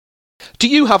Do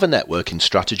you have a networking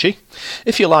strategy?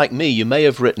 If you're like me, you may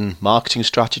have written marketing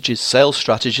strategies, sales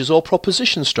strategies or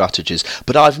proposition strategies,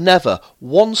 but I've never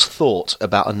once thought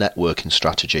about a networking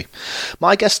strategy.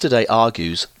 My guest today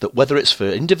argues that whether it's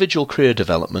for individual career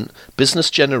development,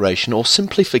 business generation or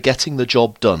simply for getting the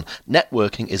job done,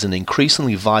 networking is an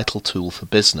increasingly vital tool for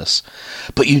business.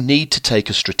 But you need to take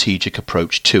a strategic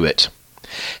approach to it.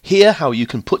 Hear how you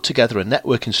can put together a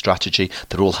networking strategy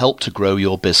that will help to grow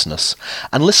your business,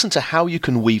 and listen to how you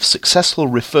can weave successful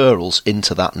referrals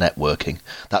into that networking.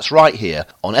 That's right here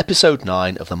on episode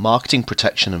 9 of the Marketing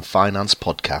Protection and Finance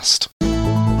podcast.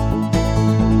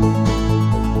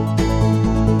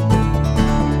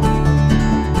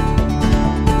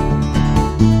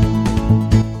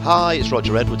 Hi, it's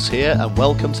Roger Edwards here, and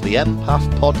welcome to the Empath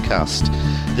podcast.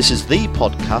 This is the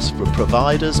podcast for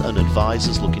providers and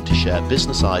advisors looking to share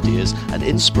business ideas and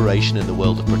inspiration in the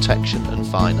world of protection and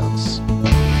finance.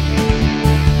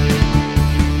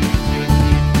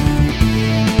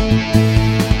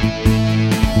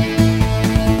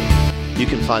 You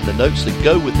can find the notes that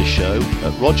go with the show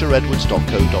at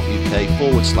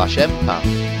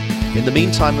rogeredwards.co.uk/empath. In the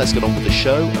meantime, let's get on with the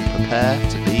show and prepare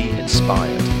to be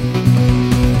inspired.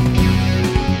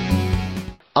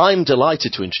 I'm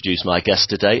delighted to introduce my guest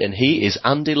today, and he is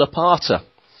Andy Lapata.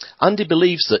 Andy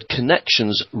believes that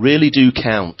connections really do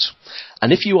count.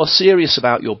 And if you are serious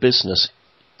about your business,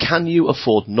 can you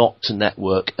afford not to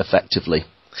network effectively?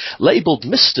 Labelled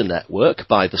Mr. Network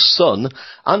by The Sun,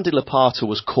 Andy Lapata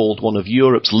was called one of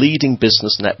Europe's leading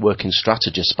business networking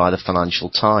strategists by the Financial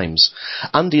Times.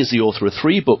 Andy is the author of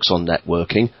 3 books on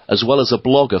networking, as well as a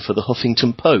blogger for the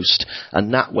Huffington Post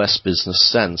and NatWest Business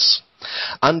Sense.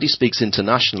 Andy speaks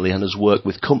internationally and has worked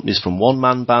with companies from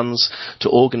one-man bands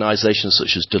to organisations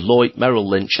such as Deloitte, Merrill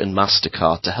Lynch and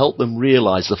MasterCard to help them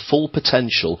realise the full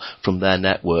potential from their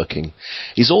networking.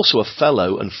 He's also a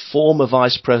fellow and former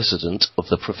vice president of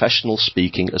the Professional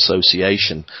Speaking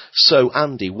Association. So,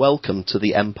 Andy, welcome to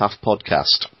the Empath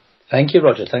podcast. Thank you,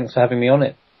 Roger. Thanks for having me on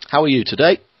it. How are you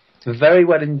today? Very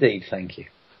well indeed, thank you.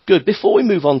 Good. Before we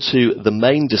move on to the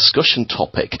main discussion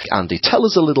topic, Andy, tell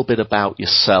us a little bit about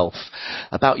yourself,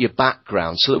 about your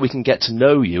background, so that we can get to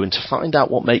know you and to find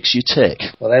out what makes you tick.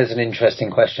 Well, there's an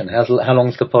interesting question. How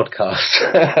long's the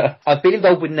podcast? I've been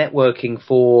involved with networking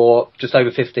for just over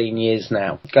 15 years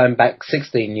now. Going back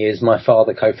 16 years, my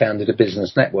father co-founded a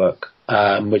business network,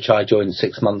 which I joined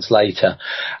 6 months later.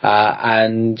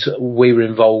 And we were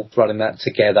involved running that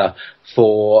together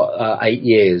for 8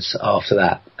 years after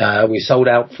that. We sold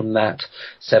out from that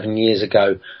 7 years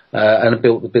ago and have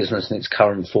built the business in its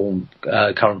current form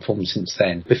since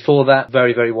then. Before that,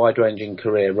 very, very wide-ranging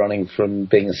career, running from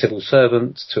being a civil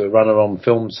servant to a runner on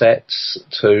film sets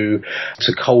to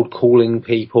cold calling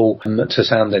people to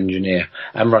sound engineer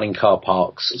and running car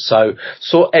parks. So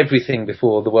saw everything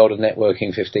before the world of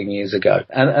networking 15 years ago.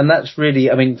 And that's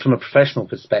really, I mean, from a professional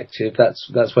perspective,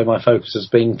 that's where my focus has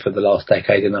been for the last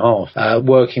decade and a half,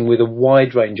 working with a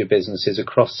wide range of businesses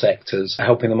across sectors,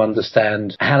 helping them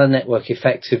understand how to network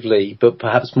effectively, but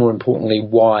perhaps more importantly,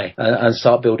 why, and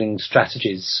start building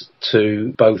strategies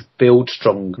to both build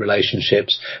strong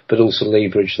relationships, but also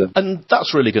leverage them. And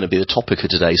that's really going to be the topic of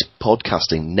today's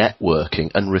podcasting,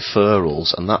 networking and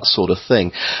referrals and that sort of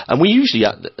thing. And we usually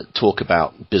talk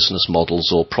about business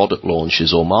models or product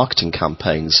launches or marketing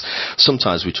campaigns.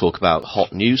 Sometimes we talk about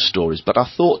hot news stories, but I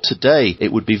thought today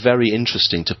it would be very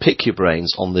interesting to pick your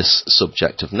brains on this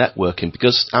subject of networking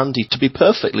because, Andy, to be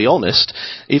perfectly honest,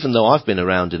 even though I've been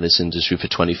around in this industry for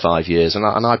 25 years and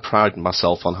I pride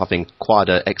myself on having quite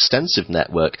an extensive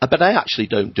network, but I actually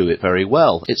don't do it very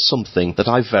well. It's something that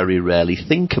I very rarely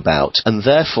think about, and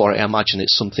therefore I imagine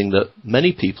it's something that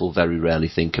many people very rarely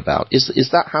think about. Is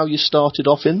that how you started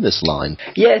off in this line?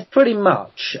 Yeah, pretty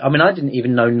much. I mean, I didn't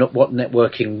even know what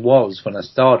networking was when I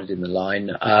started in the line.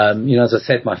 As I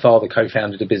said, my father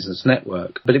co-founded a business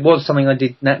network, but it was something I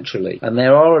did naturally. And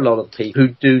there are a lot of people who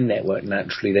do network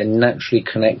naturally. They're naturally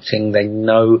connecting, they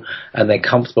know, and they're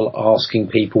comfortable asking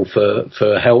people for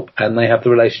help, and they have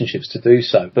the relationships to do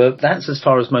so. But that's as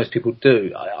far as most people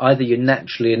do. Either you're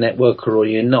naturally a networker or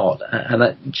you're not, and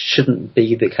that shouldn't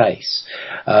be the case.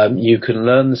 You can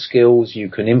learn the skills, you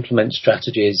can implement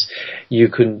strategies, you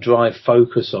can drive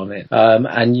focus on it,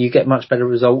 and you get much better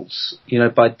results,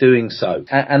 by doing so.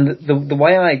 And the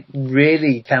way I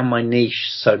really found my niche,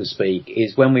 so to speak,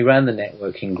 is when we ran the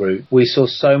networking group, we saw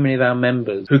so many of our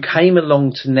members who came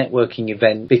along to networking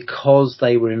events because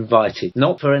they were invited,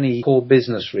 not for any core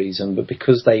business reason, but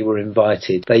because they were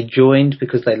invited. They joined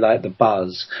because they liked the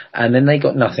buzz, and then they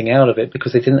got nothing out of it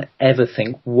because they didn't ever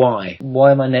think, why?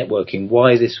 Why am I networking?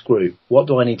 Why this group? What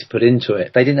do I need to put into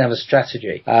it? They didn't have a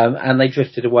strategy, and they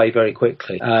drifted away very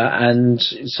quickly. And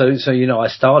so, I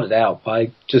started out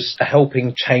by just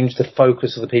helping change the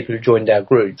focus of the people who joined our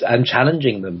group and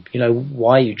challenging them.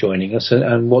 Why are you joining us,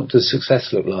 and what does success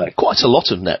look like? Quite a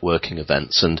lot of networking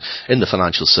events, and in the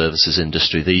financial services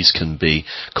industry, these can be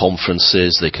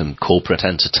conferences, they can corporate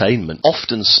entertainment.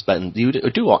 You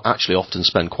do actually often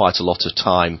spend quite a lot of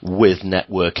time with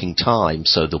networking time.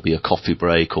 So there'll be a coffee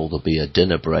break or there'll be a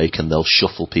dinner break, and they'll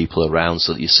shuffle people around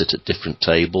so that you sit at different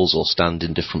tables or stand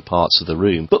in different parts of the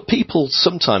room. But people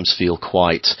sometimes feel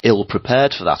quite ill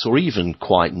prepared for that, or even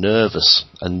quite nervous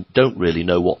and don't really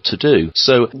know what to do.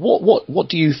 So what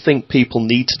do you think people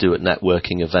need to do at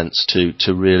networking events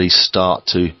to really start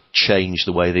to change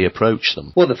the way they approach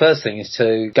them? Well, the first thing is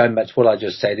going back to what I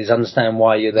just said, is understand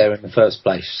why you're there in the first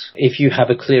place. If you have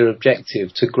a clear objective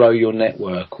to grow your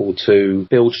network or to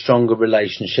build stronger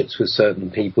relationships with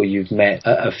certain people you've met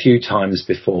a few times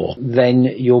before, then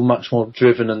you're much more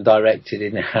driven and directed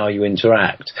in how you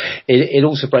interact. It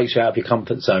also breaks you out of your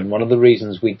comfort zone. One of the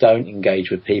reasons we don't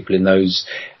engage with people in those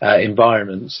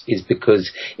environments is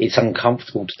because it's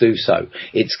uncomfortable to do so.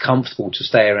 It's comfortable to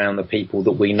stay around the people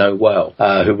that we know well,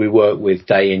 who we work with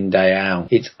day in, day out.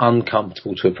 It's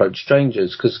uncomfortable to approach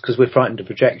strangers because we're frightened of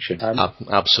rejection.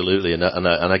 Absolutely, and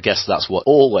I guess that's what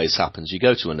always happens. You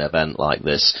go to an event like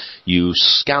this, you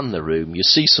scan the room, you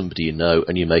see somebody you know,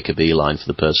 and you make a beeline for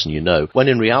the person you know. When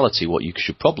in reality, what you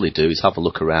should probably do is have a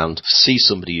look around, see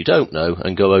somebody you don't know,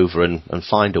 and go over and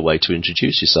find a way to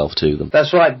introduce yourself to them.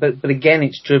 That's right, but again,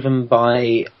 it's driven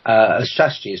by a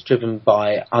strategy. It's driven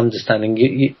by understanding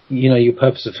your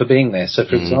purpose for being there. So,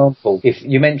 for example, if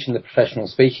you mentioned the Professional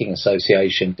Speaking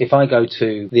Association, if I go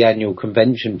to the annual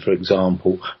convention, for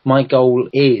example, my goal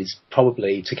is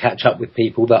probably to catch up with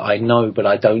people that I know but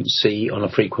I don't see on a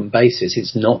frequent basis.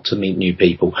 It's not to meet new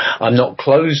people. I'm not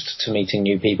closed to meeting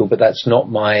new people, but that's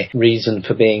not my reason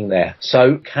for being there.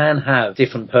 So can have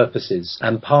different purposes,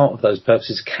 and part of those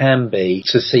purposes can be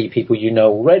to see people you know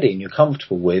already and you're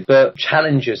comfortable with, but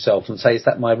challenge yourself and say, is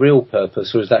that my real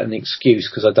purpose, or is that an excuse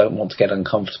because I don't want to get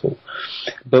uncomfortable?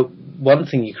 But one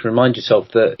thing you can remind yourself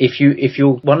that if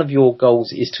one of your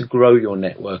goals is to grow your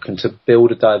network and to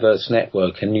build a diverse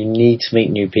network, and you need to meet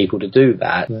new people to do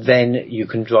that, then you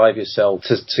can drive yourself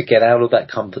to get out of that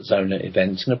comfort zone at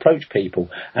events and approach people,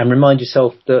 and remind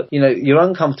yourself that you're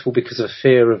uncomfortable because of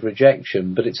fear of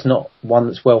rejection, but it's not one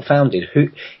that's well founded.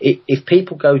 If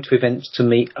people go to events to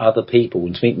meet other people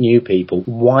and to meet new people,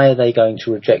 why are they going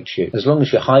to reject you? As long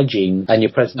as your hygiene and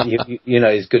your present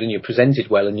is good and you're presented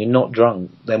well and you're not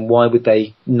drunk, then why would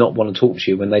they not want to talk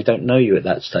to you when they don't know you at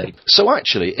that stage? So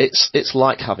actually, it's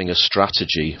like having a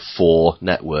strategy for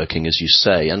networking, as you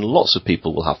say, and lots of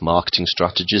people will have marketing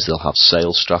strategies, they'll have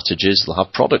sales strategies, they'll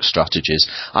have product strategies.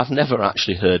 I've never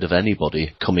actually heard of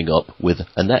anybody coming up with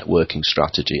a networking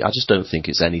strategy. I just don't think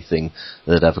it's anything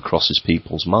that ever crosses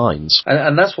people's minds.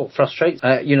 And that's what frustrates.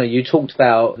 You talked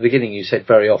about, at the beginning you said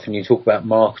very often you talk about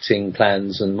marketing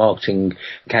plans and marketing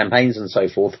campaigns and so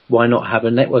forth. Why not have a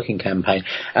networking campaign?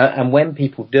 And when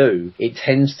people do, it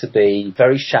tends to be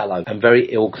very shallow and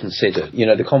very ill-considered.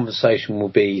 The conversation will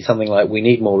be something like, we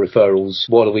need more referrals.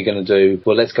 What are we going to do?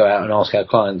 Well, let's go out and ask our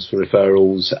clients for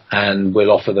referrals, and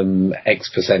we'll offer them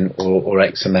X% or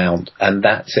X amount. And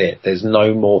that's it. There's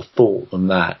no more thought than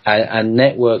that. And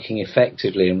networking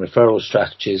effectively and referral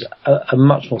strategies are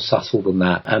much more subtle than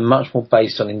that, and much more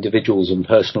based on individuals and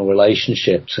personal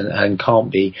relationships, and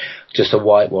can't be just a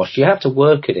whitewash. You have to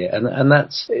work at it, and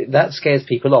that scares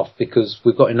people off because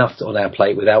we've got enough on our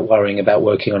plate without worrying about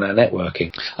working on our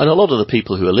networking. And a lot of the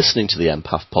people who are listening to the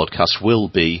Empath podcast will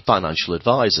be financial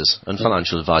advisors, and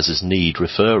financial advisors need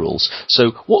referrals.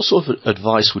 So what sort of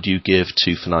advice would you give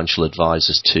to financial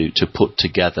advisors to put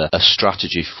together a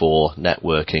strategy for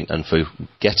networking and for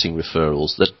getting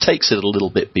referrals that takes it a little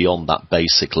bit beyond that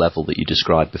basic level that you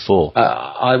described before?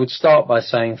 I would start by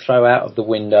saying throw out of the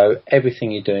window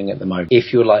everything you're doing at the moment,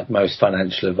 if you're like most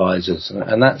financial advisors.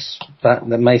 And that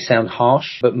may sound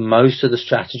harsh, but most of the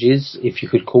strategies, if you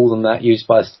could call them that, used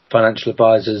by financial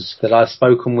advisors that I've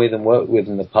spoken with and worked with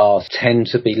in the past tend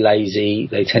to be lazy,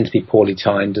 they tend to be poorly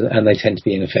timed, and they tend to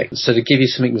be ineffective. So to give you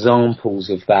some examples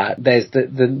of that, there's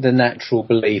the natural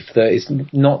belief that it's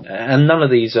not, and none of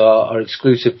these are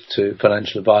exclusive to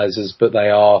financial advisors, but they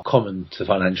are common to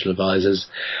financial advisors.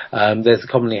 There's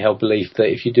a commonly held belief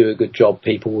that if you do a good job,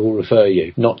 people will refer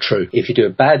you. Not true. If you do a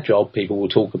bad job, people will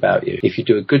talk about you. If you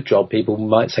do a good job, people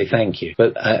might say thank you,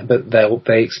 but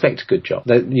they expect a good job.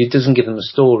 It doesn't give them a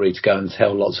story to go and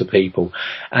tell lots of people,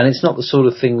 and it's not the sort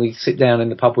of thing we sit down in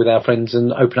the pub with our friends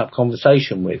and open up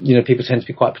conversation with. People tend to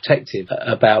be quite protective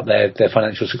about their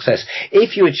financial success.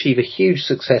 If you achieve a huge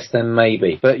success, then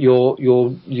maybe, but your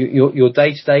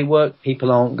day-to-day work,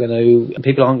 people aren't going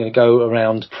to go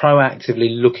around proactively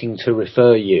looking to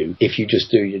refer you if you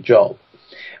just do your job.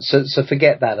 So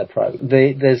forget that approach.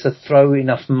 There's a throw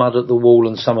enough mud at the wall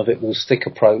and some of it will stick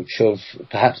approach of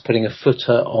perhaps putting a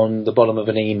footer on the bottom of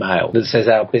an email that says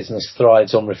our business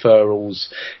thrives on referrals.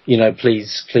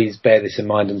 Please bear this in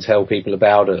mind and tell people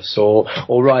about us, or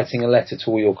writing a letter to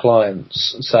all your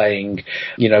clients saying,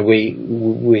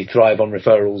 we thrive on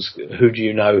referrals. Who do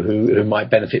you know who might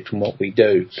benefit from what we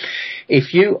do?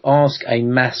 If you ask a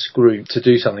mass group to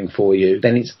do something for you,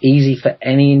 then it's easy for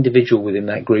any individual within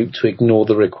that group to ignore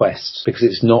the request because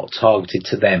it's not targeted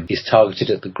to them. It's targeted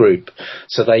at the group.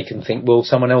 So they can think, well,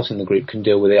 someone else in the group can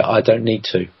deal with it. I don't need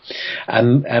to.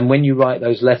 And when you write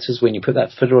those letters, when you put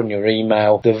that footer on your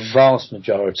email, the vast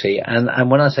majority,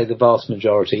 and when I say the vast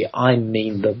majority, I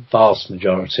mean the vast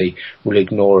majority, will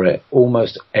ignore it.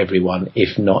 Almost everyone,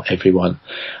 if not everyone.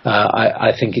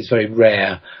 I think it's very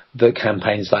rare that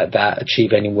campaigns like that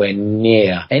achieve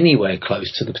anywhere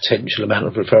close to the potential amount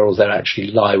of referrals that actually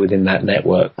lie within that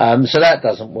network. So that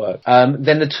doesn't work.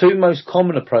 Then the two most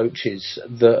common approaches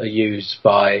that are used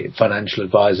by financial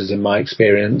advisors in my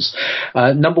experience,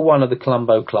 number one are the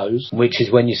Columbo close, which is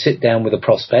when you sit down with a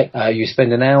prospect, you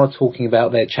spend an hour talking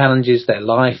about their challenges, their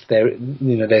life, their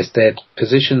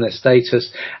position, their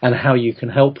status, and how you can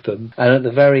help them. And at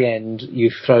the very end, you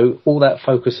throw all that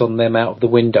focus on them out of the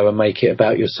window and make it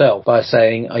about yourself by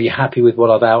saying, are you happy with what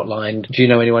I've outlined? Do you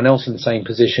know anyone else in the same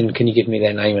position? Can you give me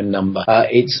their name and number?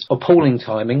 It's appalling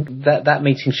timing. That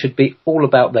meeting should be all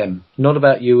about them, not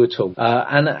about you at all.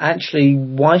 And actually,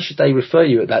 why should they refer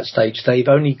you at that stage? They've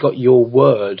only got your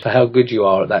word for how good you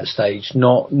are at that stage,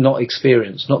 not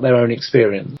experience, not their own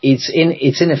experience. It's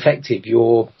ineffective.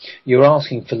 You're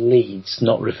asking for leads,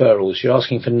 not referrals. You're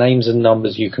asking for names and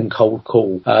numbers you can cold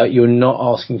call. You're not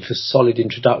asking for solid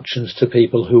introductions to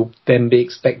people who'll then be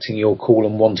expecting your call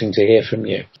and wanting to hear from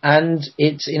you. And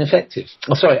it's ineffective.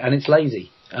 And it's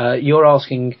lazy. You're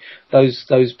asking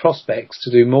those prospects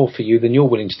to do more for you than you're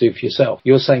willing to do for yourself.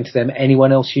 You're saying to them,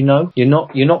 anyone else you know? You're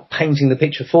not painting the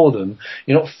picture for them.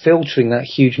 You're not filtering that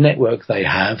huge network they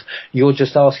have. You're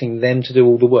just asking them to do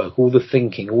all the work, all the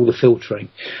thinking, all the filtering.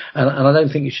 And I don't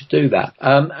think you should do that.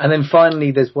 And then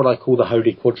finally, there's what I call the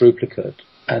holy quadruplicate.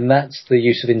 And that's the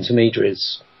use of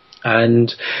intermediaries.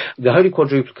 And the holy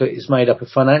quadruplicate is made up of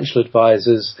financial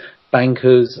advisors,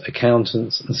 bankers,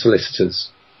 accountants, and solicitors.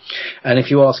 And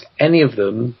if you ask any of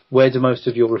them, where do most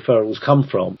of your referrals come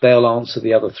from? They'll answer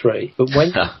the other three. But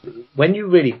when you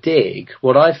really dig,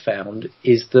 what I've found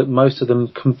is that most of them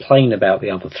complain about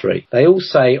the other three. They all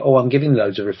say, I'm giving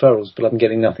loads of referrals, but I'm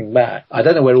getting nothing back. I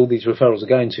don't know where all these referrals are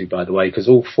going to, by the way, because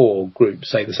all four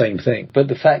groups say the same thing. But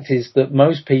the fact is that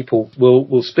most people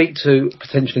will speak to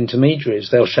potential intermediaries.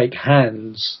 They'll shake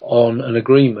hands on an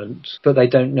agreement, but they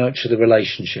don't nurture the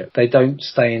relationship. They don't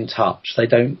stay in touch. They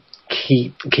don't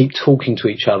keep talking to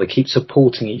each other, keep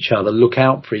supporting each other, look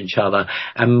out for each other,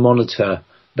 and monitor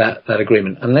that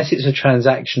agreement. Unless it's a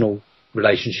transactional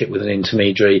relationship with an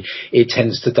intermediary, it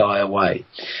tends to die away.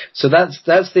 So that's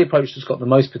the approach that's got the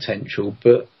most potential,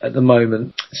 but at the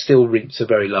moment still reaps a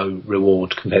very low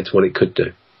reward compared to what it could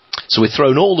do. So we've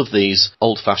thrown all of these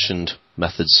old-fashioned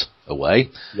methods away.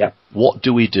 Yeah. What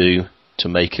do we do to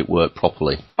make it work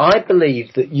properly? I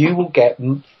believe that you will get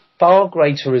far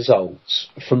greater results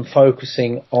from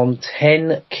focusing on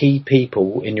 10 key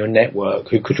people in your network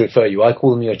who could refer you. I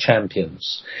call them your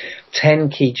champions. 10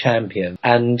 key champions,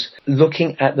 and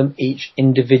looking at them each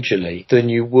individually than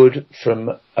you would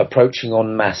from approaching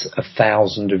en masse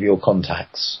 1,000 of your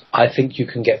contacts. I think you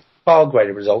can get far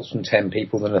greater results from 10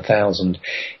 people than 1,000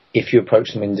 if you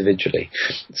approach them individually.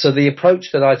 So the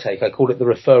approach that I take, I call it the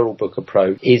referral book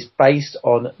approach, is based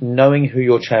on knowing who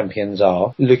your champions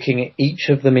are, looking at each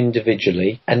of them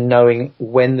individually, and knowing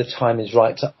when the time is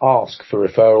right to ask for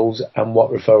referrals and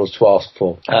what referrals to ask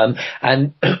for.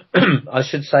 And I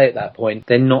should say at that point,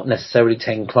 they're not necessarily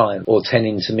 10 clients or 10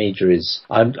 intermediaries.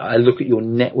 I look at your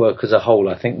network as a whole.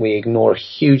 I think we ignore a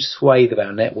huge swathe of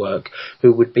our network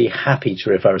who would be happy to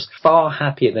refer us, far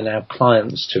happier than our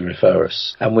clients to refer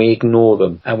us. And we ignore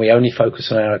them, and we only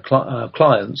focus on our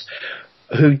clients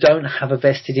who don't have a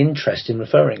vested interest in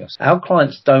referring us. Our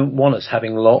clients don't want us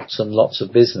having lots and lots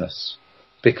of business.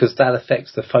 because that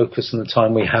affects the focus and the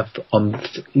time we have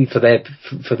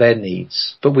for their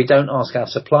needs. But we don't ask our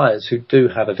suppliers, who do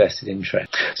have a vested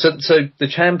interest. So the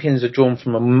champions are drawn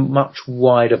from a much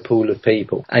wider pool of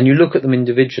people, and you look at them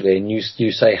individually and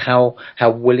you say how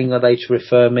willing are they to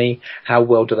refer me, how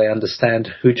well do they understand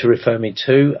who to refer me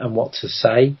to and what to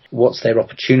say, what's their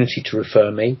opportunity to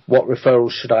refer me, what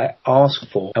referrals should I ask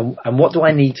for, and what do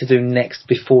I need to do next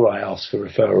before I ask for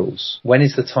referrals, when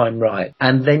is the time right.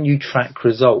 And then you track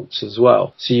results as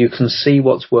well, so you can see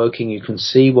what's working, you can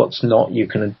see what's not, you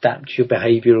can adapt your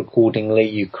behaviour accordingly,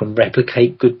 you can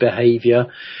replicate good behaviour,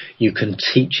 you can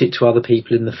teach it to other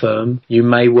people in the firm. You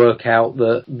may work out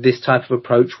that this type of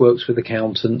approach works with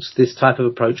accountants, this type of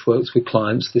approach works with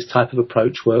clients, this type of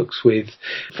approach works with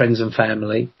friends and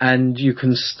family, and you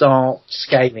can start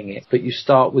scaling it. But you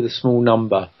start with a small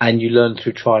number and you learn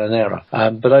through trial and error.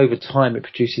 But over time it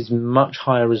produces much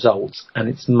higher results and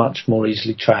it's much more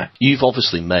easily tracked. You've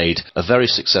obviously made a very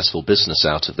successful business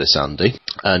out of this, Andy,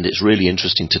 and it's really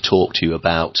interesting to talk to you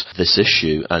about this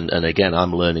issue. And again,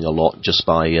 I'm learning a lot just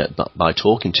by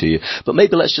talking to you. But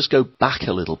maybe let's just go back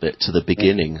a little bit to the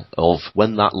beginning of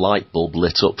when that light bulb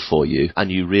lit up for you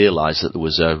and you realised that there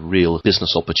was a real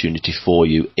business opportunity for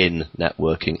you in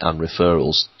networking and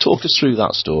referrals. Talk us through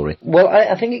that story. Well,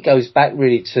 I think it goes back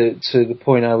really to the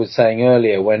point I was saying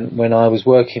earlier when I was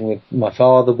working with my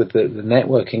father with the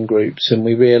networking groups, and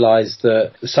we realised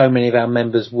that so many of our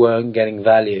members weren't getting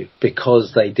value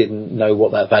because they didn't know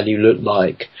what that value looked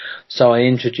like. So I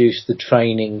introduced the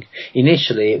training.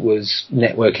 Initially it was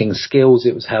networking skills,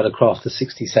 it was how to craft a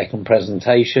 60-second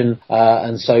presentation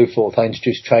and so forth. I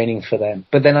introduced training for them.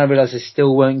 But then I realised they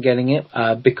still weren't getting it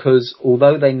because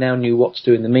although they now knew what to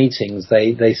do in the meetings,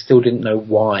 they still didn't know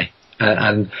why.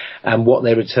 And what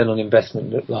their return on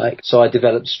investment looked like. So I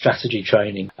developed strategy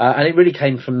training. And it really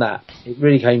came from that.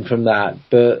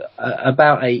 But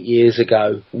about 8 years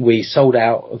ago, we sold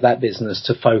out of that business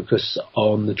to focus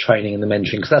on the training and the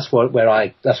mentoring, because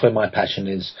that's where my passion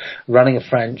is. Running a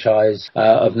franchise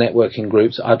of networking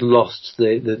groups, I'd lost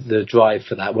the drive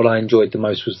for that. What I enjoyed the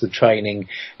most was the training,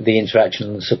 the interaction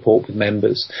and the support with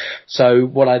members. So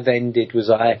what I then did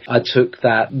was I took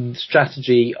that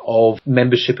strategy of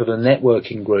membership of a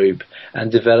networking group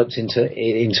and developed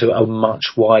into a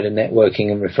much wider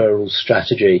networking and referrals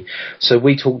strategy. So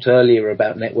we talked earlier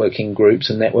about networking groups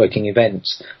and networking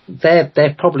events. They're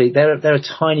a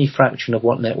tiny fraction of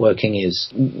what networking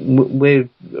is. We're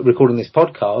recording this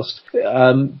podcast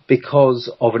because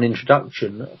of an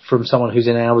introduction from someone who's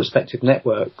in our respective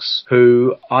networks,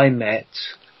 who I met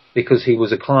because he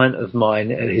was a client of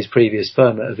mine at his previous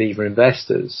firm at Aviva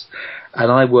Investors. And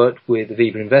I worked with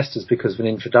Aviva Investors because of an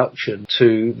introduction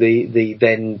to the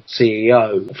then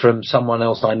CEO from someone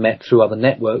else I met through other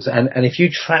networks. And if you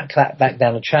track that back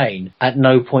down a chain, at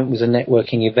no point was a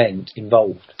networking event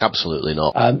involved. Absolutely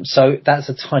not. So that's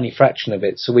a tiny fraction of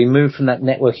it. So we moved from that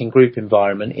networking group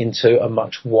environment into a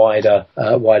much wider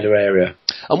area.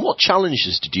 And what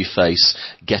challenges did you face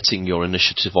getting your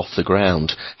initiative off the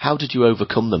ground? How did you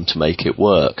overcome them to make it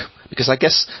work? Because I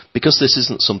guess because this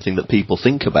isn't something that people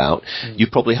think about, you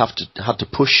probably had to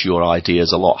push your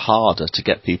ideas a lot harder to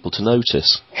get people to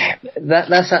notice.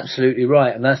 That's absolutely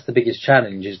right, and that's the biggest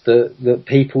challenge, is that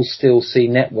people still see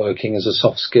networking as a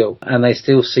soft skill, and they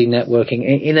still see networking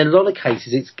in a lot of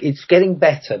cases. It's getting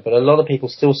better, but a lot of people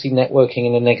still see networking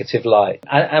in a negative light.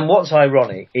 And what's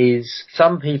ironic is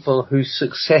some people whose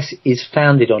success is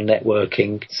founded on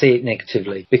networking see it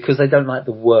negatively because they don't like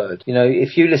the word. You know,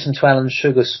 if you listen to Alan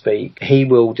Sugar speak, he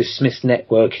will dismiss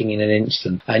networking in an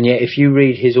instant. And yet if you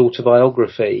read his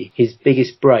autobiography, his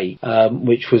biggest break,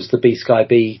 which was the B-Sky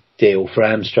B deal for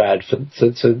Amstrad for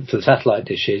the satellite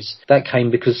dishes, that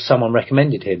came because someone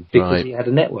recommended him, because he had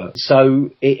a network. So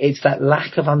it's that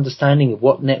lack of understanding of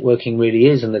what networking really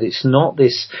is, and that it's not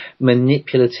this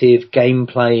manipulative,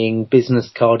 game-playing,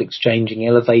 business card exchanging,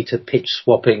 elevator pitch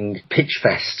swapping pitch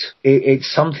fest.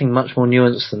 It's something much more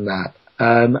nuanced than that.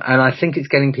 And I think it's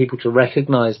getting people to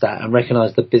recognise that and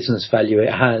recognise the business value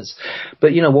it has.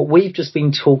 But, you know, what we've just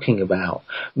been talking about,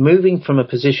 moving from a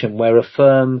position where a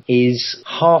firm is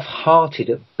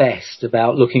half-hearted at best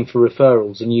about looking for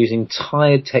referrals and using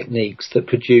tired techniques that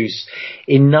produce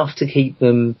enough to keep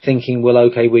them thinking, well,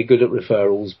 okay, we're good at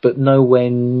referrals, but nowhere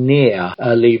near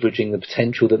leveraging the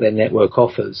potential that their network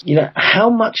offers. You know, how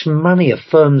much money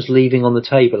are firms leaving on the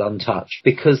table untouched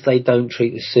because they don't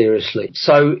treat this seriously?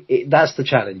 So that's the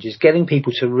challenge, is getting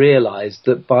people to realise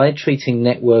that by treating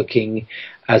networking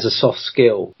as a soft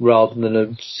skill rather than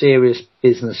a serious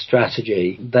business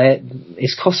strategy,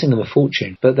 it's costing them a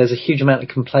fortune. But there's a huge amount of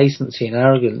complacency and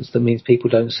arrogance that means people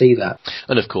don't see that.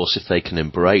 And of course, if they can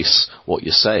embrace what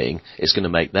you're saying, it's going to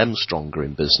make them stronger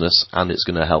in business, and it's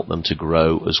going to help them to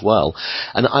grow as well.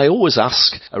 And I always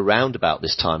ask around about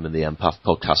this time in the Empath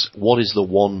podcast, what is the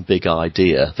one big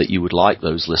idea that you would like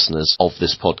those listeners of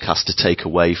this podcast to take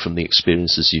away from the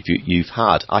experiences you've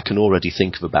had? I can already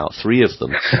think of about 3 of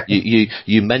them.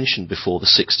 You mentioned before the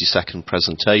 60-second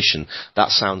presentation. That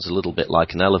sounds a little bit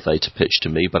like an elevator pitch to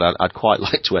me, but I'd quite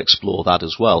like to explore that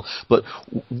as well. But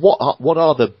what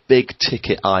are the big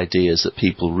ticket ideas that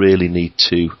people really need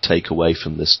to take away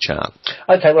from this chat?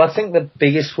 Okay, well, I think the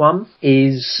biggest one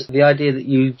is the idea that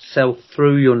you sell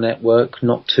through your network,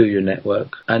 not to your network.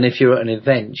 And if you're at an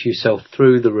event, you sell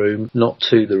through the room, not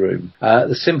to the room.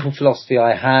 The simple philosophy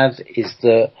I have is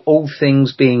that all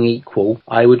things being equal,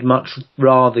 I would much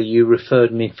rather you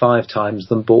referred me 5 times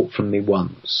than bought from me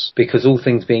once. Because all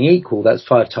things being equal, that's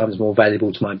 5 times more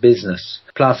valuable to my business.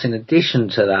 Plus, in addition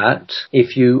to that,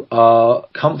 if you are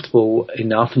comfortable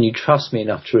enough and you trust me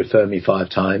enough to refer me 5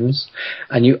 times,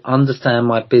 and you understand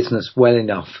my business well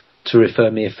enough to refer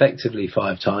me effectively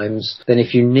 5 times, then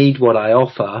if you need what I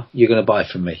offer, you're going to buy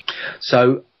from me.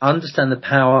 So understand the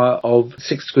power of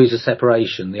 6 degrees of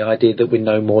separation, the idea that we're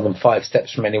no more than 5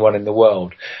 steps from anyone in the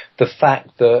world. The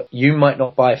fact that you might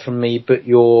not buy from me, but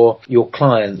your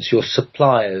clients, your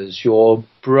suppliers, your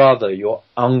brother, your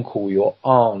uncle, your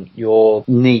aunt, your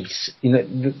niece,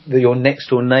 your next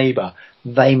door neighbour,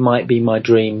 they might be my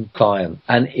dream client.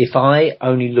 And if I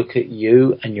only look at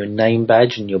you and your name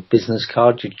badge and your business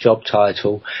card, your job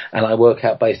title, and I work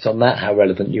out based on that how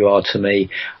relevant you are to me,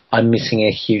 I'm missing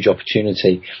a huge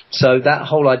opportunity. So that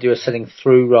whole idea of selling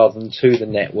through rather than to the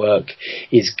network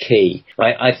is key.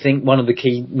 I think one of the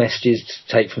key messages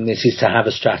to take from this is to have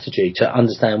a strategy, to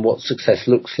understand what success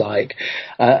looks like,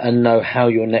 and know how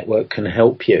your network can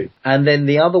help you. And then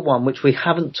the other one, which we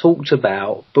haven't talked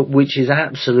about, but which is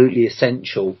absolutely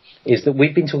essential, is that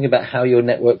we've been talking about how your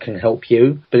network can help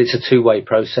you, but it's a 2-way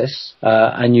process,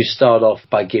 and you start off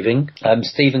by giving.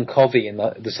 Stephen Covey in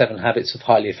the 7 Habits of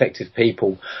Highly Effective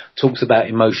People talks about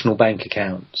emotional bank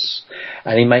accounts,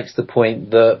 and he makes the point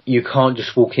that you can't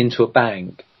just walk into a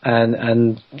bank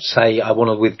and say, I want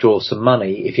to withdraw some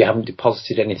money if you haven't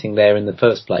deposited anything there in the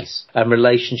first place. And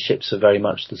relationships are very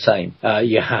much the same.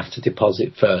 You have to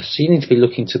deposit first. So you need to be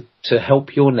looking to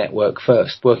help your network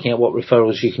first, working out what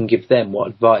referrals you can give them, what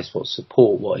advice, what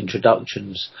support, what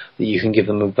introductions that you can give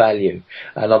them of value,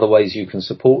 and other ways you can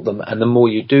support them. And the more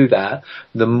you do that,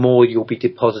 the more you'll be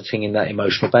depositing in that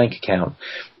emotional bank account.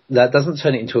 That doesn't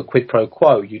turn it into a quid pro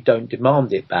quo. You don't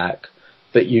demand it back,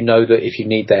 but you know that if you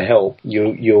need their help,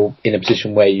 you're in a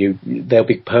position where they'll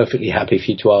be perfectly happy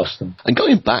for you to ask them. And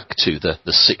going back to the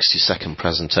 60-second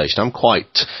presentation, I'm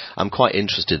quite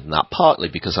interested in that, partly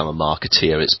because I'm a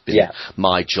marketeer. It's been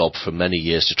my job for many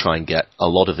years to try and get a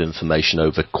lot of information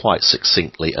over quite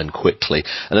succinctly and quickly.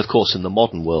 And of course, in the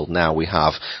modern world now, we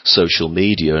have social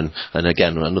media, and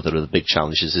again, another of the big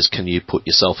challenges is, can you put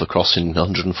yourself across in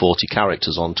 140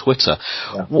 characters on Twitter?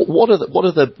 Yeah. What are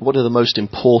the most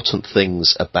important things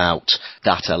about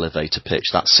that elevator pitch,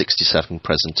 that 60-second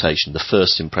presentation, the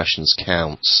first impressions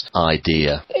counts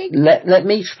idea? Let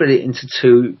me split it into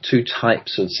two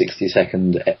types of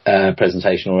 60-second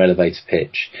presentation or elevator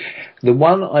pitch. The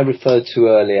one I referred to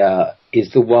earlier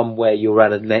is the one where you're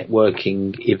at a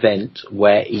networking event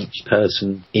where each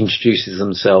person introduces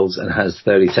themselves and has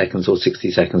 30 seconds or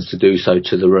 60 seconds to do so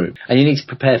to the room. And you need to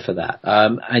prepare for that.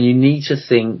 And you need to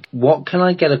think, what can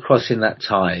I get across in that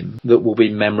time that will be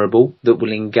memorable, that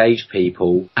will engage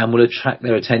people and will attract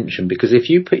their attention? Because if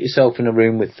you put yourself in a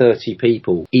room with 30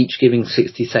 people, each giving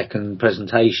 60-second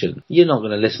presentation, you're not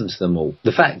going to listen to them all.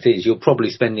 The fact is, you're probably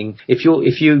spending, if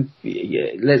you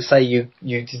let's say you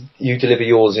deliver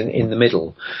yours in the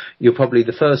middle, you're probably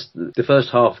the first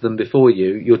half of them before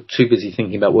you're too busy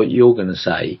thinking about what you're going to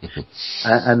say,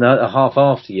 and the half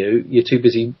after you're too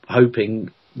busy hoping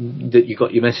that you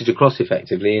got your message across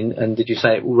effectively and did you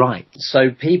say it all right.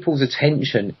 So people's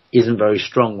attention isn't very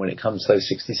strong when it comes to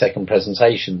those 60-second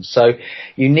presentations. So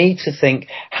you need to think,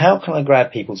 how can I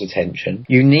grab people's attention?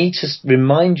 You need to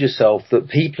remind yourself that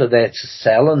people are there to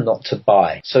sell and not to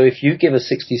buy. So if you give a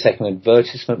 60-second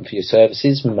advertisement for your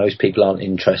services, most people aren't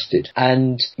interested.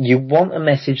 And you want a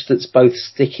message that's both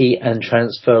sticky and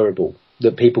transferable,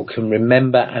 that people can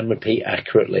remember and repeat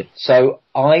accurately. So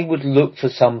I would look for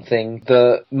something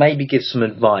that maybe gives some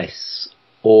advice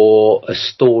or a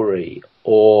story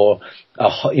or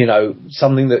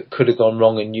something that could have gone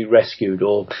wrong and you rescued,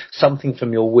 or something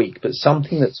from your week, but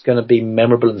something that's going to be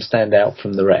memorable and stand out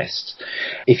from the rest.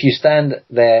 If you stand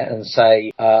there and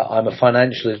say, I'm a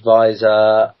financial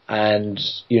advisor, and,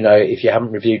 if you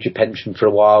haven't reviewed your pension for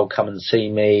a while, come and see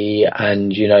me,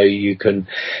 and, you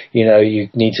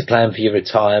need to plan for your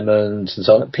retirement and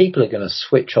so on, people are going to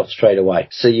switch off straight away.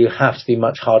 So you have to be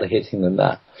much harder hitting than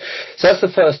that. So that's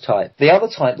the first type. The other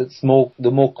type that's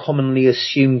the more commonly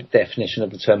assumed definition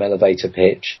of the term elevator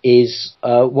pitch is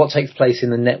what takes place in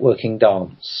the networking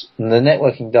dance. And the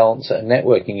networking dance at a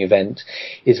networking event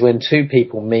is when two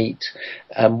people meet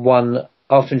and one,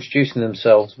 after introducing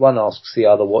themselves, one asks the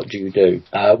other, what do you do?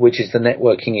 Which is the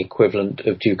networking equivalent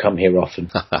of, do you come here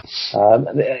often?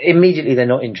 Immediately they're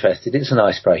not interested. It's an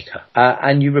icebreaker.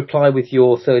 And you reply with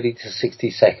your 30 to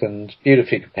 60 second,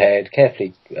 beautifully prepared,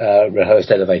 carefully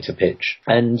rehearsed elevator pitch.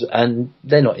 And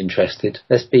they're not interested.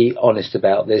 Let's be honest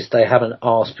about this. They haven't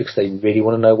asked because they really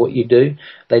want to know what you do.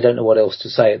 They don't know what else to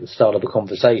say at the start of a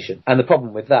conversation. And the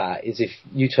problem with that is if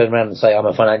you turn around and say, I'm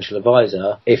a financial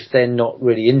advisor, if they're not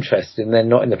really interested and they're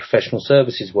not in the professional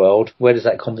services world, where does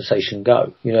that conversation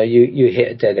go? You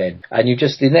hit a dead end. And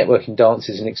the networking dance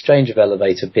is an exchange of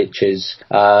elevator pitches,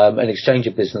 an exchange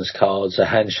of business cards, a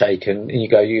handshake, and you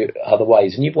go other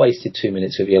ways, and you've wasted 2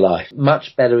 minutes of your life.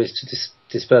 Much better is to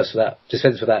dispense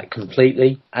with that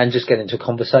completely and just get into a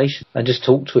conversation and just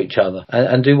talk to each other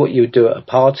and do what you would do at a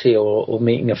party or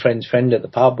meeting a friend's friend at the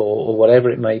pub or whatever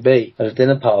it may be at a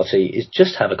dinner party, is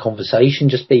just have a conversation,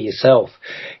 just be yourself.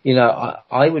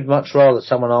 I would much rather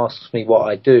someone asks me what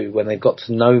I do when they've got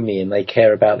to know me and they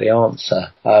care about the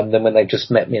answer than when they've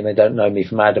just met me and they don't know me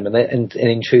from Adam and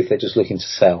in truth they're just looking to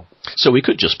sell. So we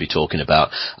could just be talking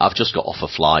about, I've just got off a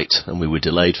flight and we were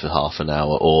delayed for half an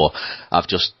hour, or I've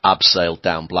just abseiled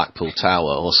down Blackpool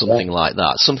Tower, or something like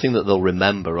that. Something that they'll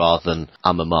remember rather than,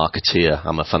 I'm a marketeer,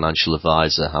 I'm a financial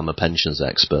advisor, I'm a pensions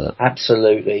expert.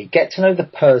 Absolutely. Get to know the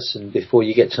person before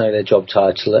you get to know their job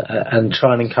title and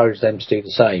try and encourage them to do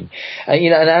the same.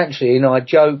 And actually, I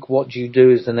joke, what do you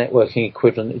do as the networking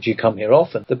equivalent of, do you come here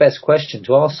often? The best question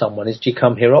to ask someone is, do you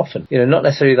come here often? Not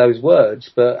necessarily those words,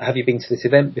 but have you been to this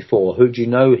event before? Who do you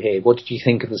know here? What did you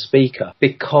think of the speaker?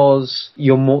 Because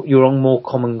you're on more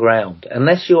common ground.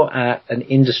 Unless you're at an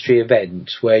industry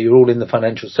event where you're all in the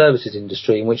financial services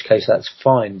industry, in which case that's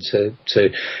fine to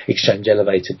exchange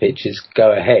elevator pitches,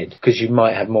 go ahead, because you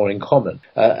might have more in common,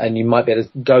 and you might be able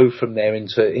to go from there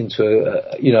into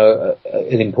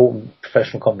an important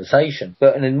professional conversation.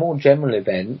 But in a more general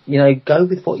event, go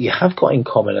with what you have got in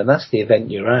common, and that's the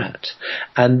event you're at,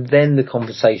 and then the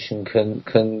conversation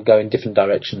can go in different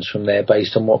directions from there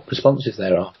based on what responses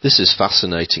there are. This is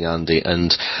fascinating, Andy,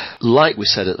 and like we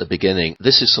said at the beginning,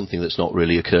 this is something that's not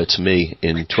really occurred to me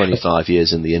in 25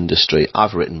 years in the industry.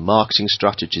 I've written marketing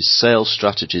strategies, sales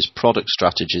strategies, product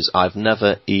strategies. I've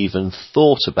never even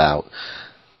thought about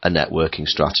a networking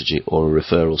strategy or a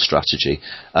referral strategy.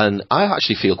 And I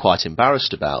actually feel quite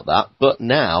embarrassed about that. But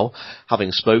now,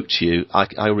 having spoke to you,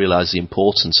 I realise the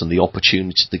importance and the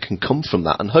opportunity that can come from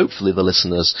that. And hopefully the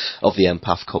listeners of the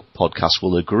Empath podcast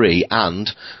will agree.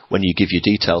 And when you give your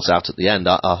details out at the end,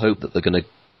 I hope that they're going to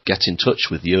get in touch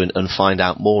with you and find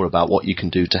out more about what you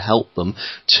can do to help them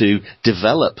to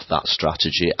develop that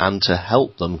strategy and to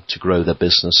help them to grow their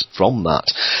business from that.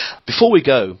 Before we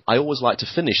go, I always like to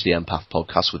finish the Empath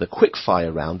podcast with a quick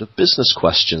fire round of business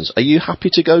questions. Are you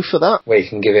happy to go for that? We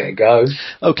can give it a go.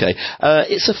 Okay.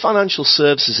 It's a financial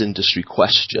services industry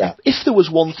question. Yeah. If there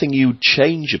was one thing you'd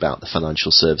change about the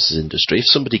financial services industry, if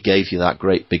somebody gave you that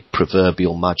great big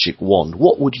proverbial magic wand,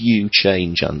 what would you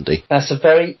change, Andy? That's a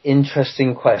very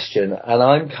interesting question, and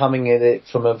I'm coming at it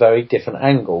from a very different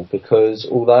angle, because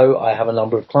although I have a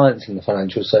number of clients in the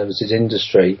financial services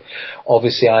industry,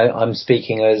 obviously I'm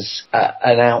speaking as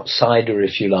an outsider,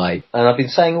 if you like, and I've been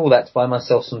saying all that to buy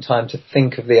myself some time to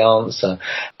think of the answer,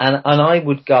 and I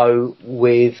would go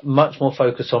with much more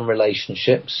focus on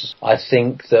relationships. I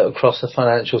think that across the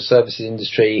financial services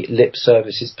industry, lip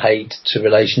service is paid to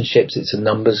relationships. It's a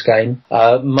numbers game.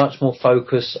 Much more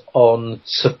focus on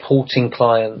supporting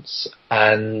clients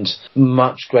and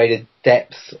much greater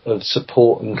depth of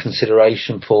support and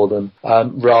consideration for them,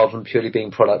 rather than purely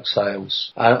being product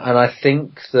sales. And I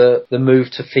think that the move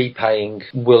to fee paying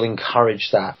will encourage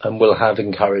that and will have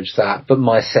encouraged that. But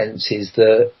my sense is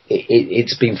that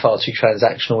it's been far too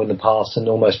transactional in the past and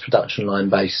almost production line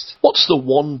based. What's the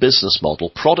one business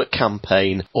model, product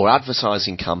campaign or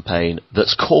advertising campaign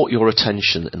that's caught your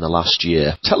attention in the last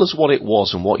year? Tell us what it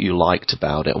was and what you liked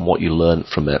about it and what you learned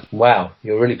from it. Wow,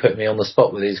 you're really putting me on the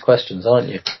spot with these questions, aren't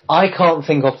you? I can't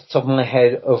think off the top of my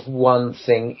head of one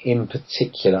thing in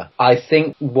particular. I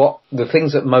think the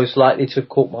things that most likely to have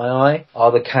caught my eye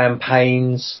are the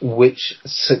campaigns which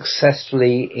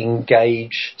successfully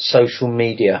engage social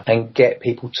media and get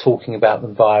people talking about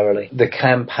them virally. The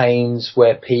campaigns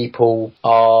where people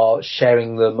are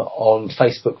sharing them on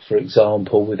Facebook, for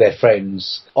example, with their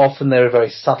friends. Often they're a very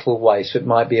subtle way, so it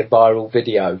might be a viral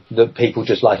video that people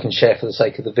just like and share for the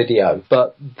sake of the video,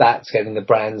 but that's getting the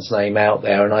brand's name out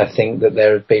there, and I think that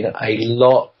there have been a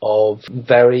lot of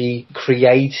very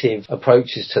creative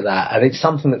approaches to that, and it's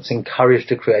something that's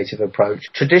encouraged a creative approach.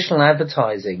 Traditional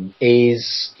advertising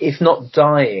is, if not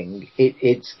dying,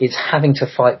 it's having to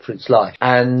fight for its life.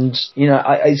 And,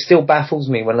 it still baffles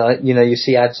me when you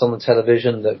see ads on the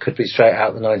television that could be straight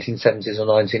out of the 1970s or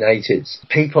 1980s.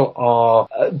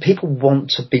 People want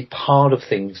to be part of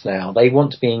things now. They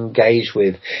want to be engaged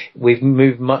with. We've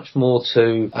moved much more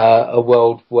to a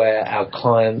world where our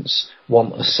clients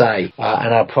want a say,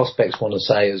 and our prospects want a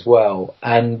say as well.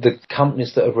 And the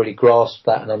companies that have really grasped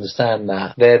that and understand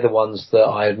that, they're the ones that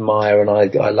I admire and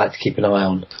I like to keep an eye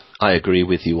on. I agree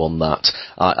with you on that.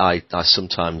 I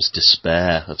sometimes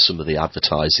despair of some of the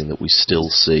advertising that we still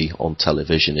see on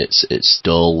television. It's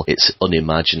dull, it's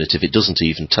unimaginative, it doesn't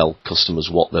even tell customers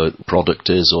what the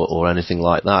product is or anything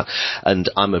like that. And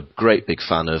I'm a great big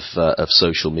fan of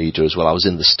social media as well. I was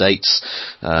in the States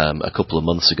a couple of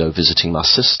months ago visiting my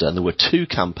sister, and there were 2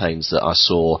 campaigns that I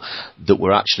saw that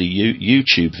were actually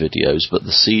YouTube videos, but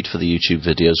the seed for the YouTube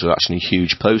videos were actually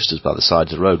huge posters by the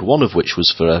side of the road, one of which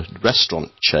was for a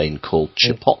restaurant chain called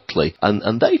Chipotle,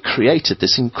 and they created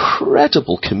this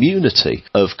incredible community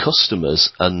of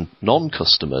customers and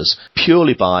non-customers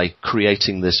purely by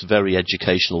creating this very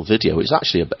educational video.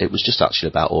 It was just actually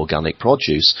about organic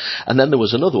produce. And then there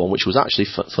was another one which was actually,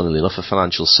 funnily enough, a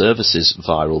financial services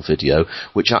viral video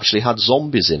which actually had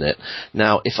zombies in it.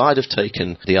 Now, if I'd have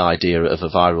taken the idea of a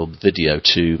viral video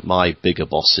to my bigger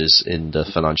bosses in the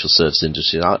financial service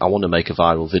industry, I want to make a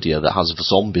viral video that has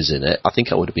zombies in it, I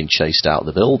think I would have been chased out of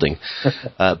the building.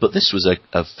 But this was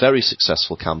a very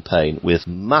successful campaign with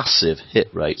massive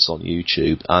hit rates on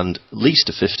YouTube and at least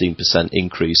a 15%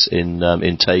 increase in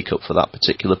take-up for that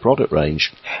particular product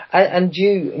range. And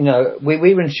we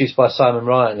were introduced by Simon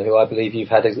Ryan, who I believe you've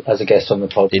had as a guest on the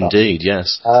podcast. Indeed,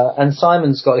 yes. And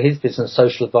Simon's got his business,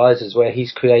 Social Advisors, where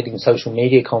he's creating social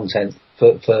media content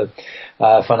for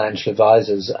financial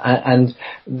advisors, and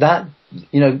that,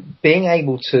 being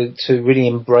able to really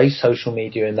embrace social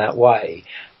media in that way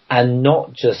and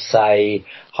not just say,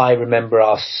 hi, remember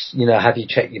us, have you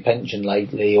checked your pension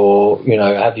lately, or,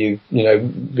 have you,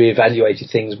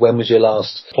 reevaluated things, when was your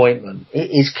last appointment,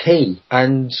 it is key.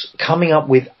 And coming up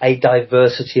with a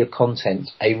diversity of content,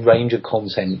 a range of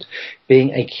content,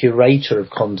 being a curator of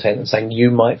content and saying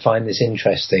you might find this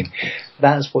interesting,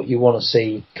 that's what you want to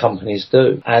see companies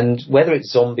do. And whether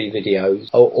it's zombie videos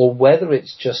or whether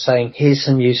it's just saying, here's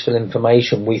some useful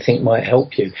information we think might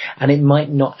help you, and it might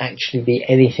not actually be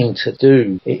anything to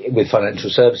do with financial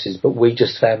services, but we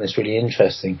just found this really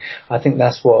interesting. I think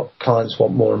that's what clients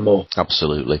want more and more.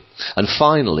 Absolutely. And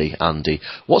finally, Andy,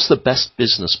 what's the best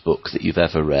business book that you've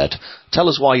ever read? Tell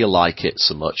us why you like it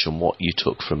so much and what you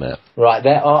took from it. Right,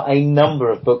 there are a number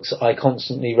of books I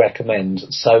constantly recommend,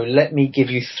 so let me give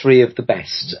you 3 of the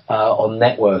best on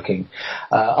networking,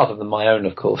 other than my own,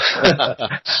 of course.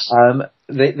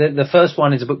 The first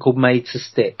one is a book called Made to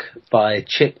Stick by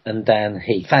Chip and Dan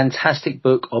Heath. Fantastic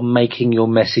book on making your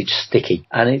message sticky.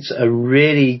 And it's a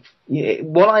really,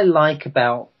 what I like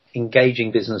about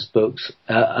engaging business books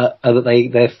are that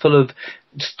they're full of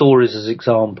stories as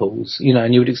examples,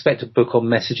 and you would expect a book on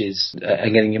messages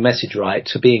and getting your message right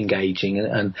to be engaging,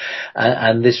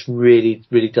 and this really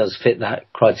does fit that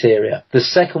criteria. The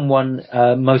second one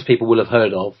most people will have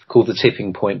heard of, called The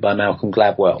Tipping Point by Malcolm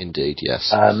Gladwell. Indeed,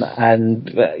 yes.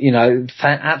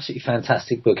 Absolutely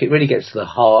fantastic book. It really gets to the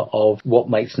heart of what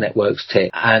makes networks tick,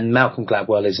 and Malcolm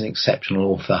Gladwell is an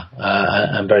exceptional author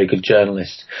and very good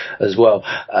journalist as well.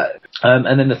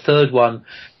 And then the third one,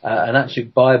 an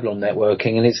absolute Bible on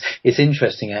networking, and it's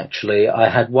interesting actually. I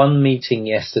had one meeting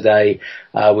yesterday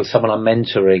with someone I'm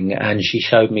mentoring, and she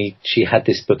showed me she had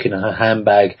this book in her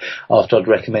handbag after I'd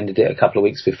recommended it a couple of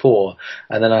weeks before,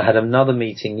 and then I had another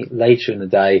meeting later in the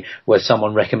day where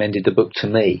someone recommended the book to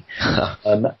me,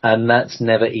 and that's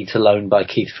Never Eat Alone by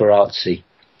Keith Ferrazzi.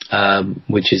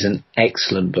 which is an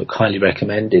excellent book, highly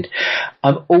recommended.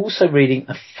 I'm also reading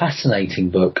a fascinating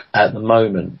book at the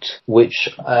moment, which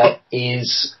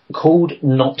is called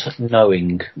Not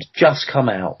Knowing. It's just come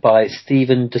out by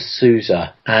Stephen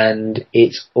D'Souza, and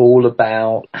it's all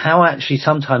about how actually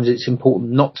sometimes it's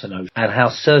important not to know, and how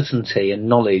certainty and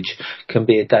knowledge can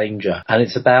be a danger. And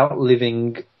it's about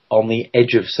living on the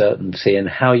edge of certainty and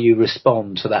how you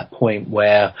respond to that point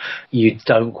where you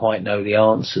don't quite know the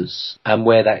answers, and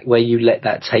where you let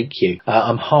that take you.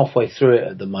 I'm halfway through it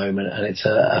at the moment, and it's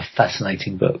a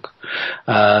fascinating book.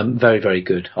 Very, very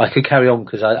good. I could carry on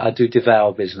because I do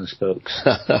devour business books,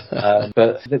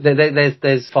 but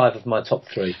there's 5 of my top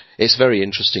 3. It's very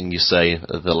interesting you say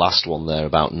the last one there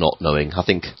about not knowing. I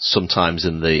think sometimes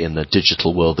in the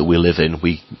digital world that we live in,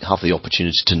 we have the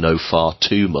opportunity to know far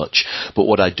too much. But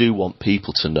what I do want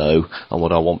people to know, and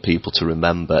what I want people to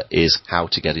remember, is how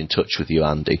to get in touch with you,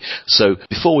 Andy. So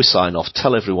before we sign off,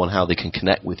 tell everyone how they can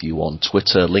connect with you on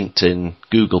Twitter, LinkedIn,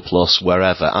 Google+,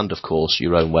 wherever, and of course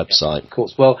your own website. Of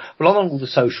course. Well, on all the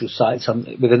social sites,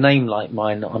 with a name like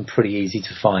mine, I'm pretty easy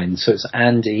to find. So it's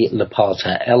Andy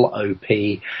Lopata,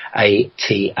 Lopata.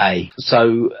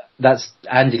 So that's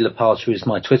Andy Lopata is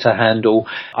my Twitter handle.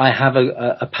 I have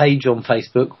a page on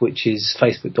Facebook, which is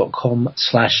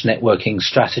facebook.com/networking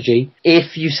strategy.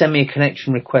 If you send me a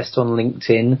connection request on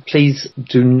LinkedIn, please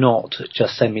do not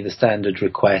just send me the standard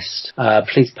request.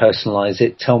 Please personalize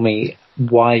it. Tell me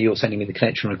why you're sending me the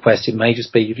connection request. It may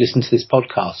just be you've listened to this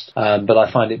podcast, but I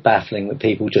find it baffling that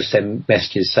people just send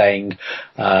messages saying,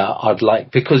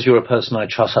 because you're a person I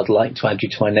trust, I'd like to add you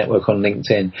to my network on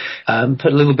LinkedIn.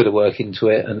 Put a little bit of work into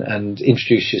it and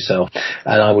introduce yourself,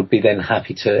 and I would be then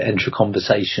happy to enter a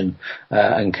conversation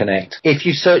and connect. If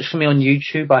you search for me on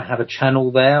YouTube, I have a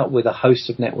channel there with a host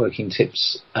of networking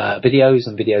tips, videos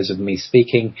and videos of me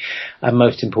speaking, and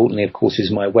most importantly, of course,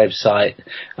 is my website,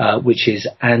 which is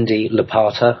andylopata.com.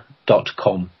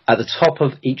 At the top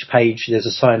of each page, there's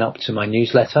a sign up to my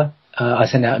newsletter. I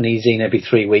send out an e-zine every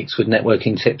 3 weeks with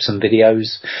networking tips and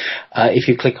videos. If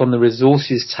you click on the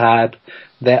resources tab,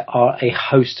 there are a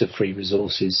host of free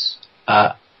resources.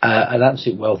 An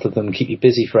absolute wealth of them, keep you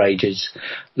busy for ages.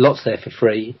 Lots there for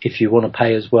free. If you want to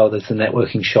pay as well, there's the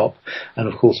networking shop, and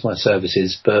of course my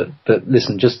services. But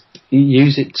listen, just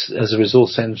use it as a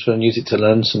resource centre and use it to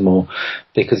learn some more,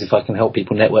 because if I can help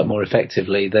people network more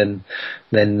effectively, then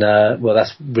well,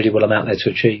 that's really what I'm out there to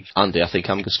achieve. Andy, I think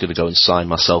I'm just going to go and sign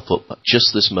myself up at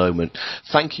just this moment.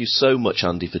 Thank you so much,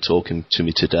 Andy, for talking to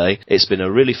me today. It's been a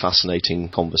really fascinating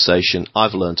conversation.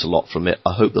 I've learned a lot from it.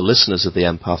 I hope the listeners of the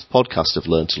Empath podcast have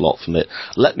learned a lot from it.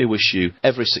 Let me wish you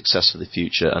every success for the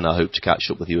future, and I hope to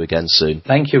catch up with you again soon.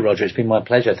 Thank you, Roger. It's been my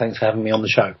pleasure. Thanks for having me on the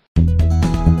show.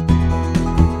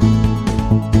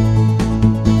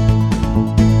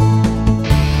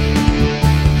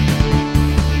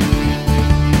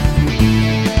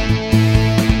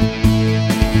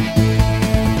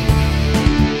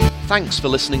 Thanks for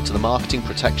listening to the Marketing,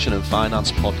 Protection and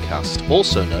Finance podcast,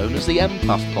 also known as the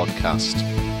Empath podcast.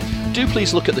 Do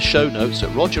please look at the show notes at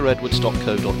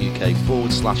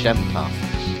rogeredwards.co.uk/empath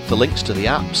for links to the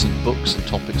apps and books and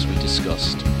topics we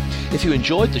discussed. If you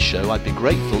enjoyed the show, I'd be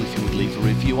grateful if you would leave a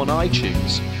review on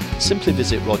iTunes. Simply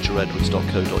visit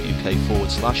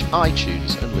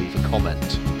rogeredwards.co.uk/iTunes and leave a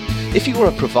comment. If you are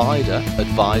a provider,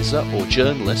 advisor or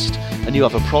journalist and you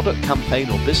have a product, campaign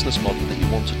or business model that you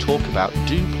want to talk about,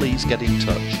 do please get in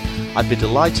touch. I'd be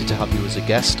delighted to have you as a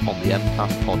guest on the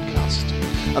Empath podcast.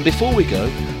 And before we go,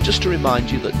 just to remind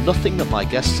you that nothing that my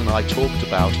guests and I talked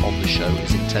about on the show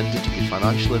is intended to be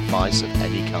financial advice of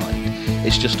any kind.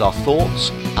 It's just our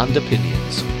thoughts and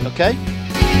opinions, okay?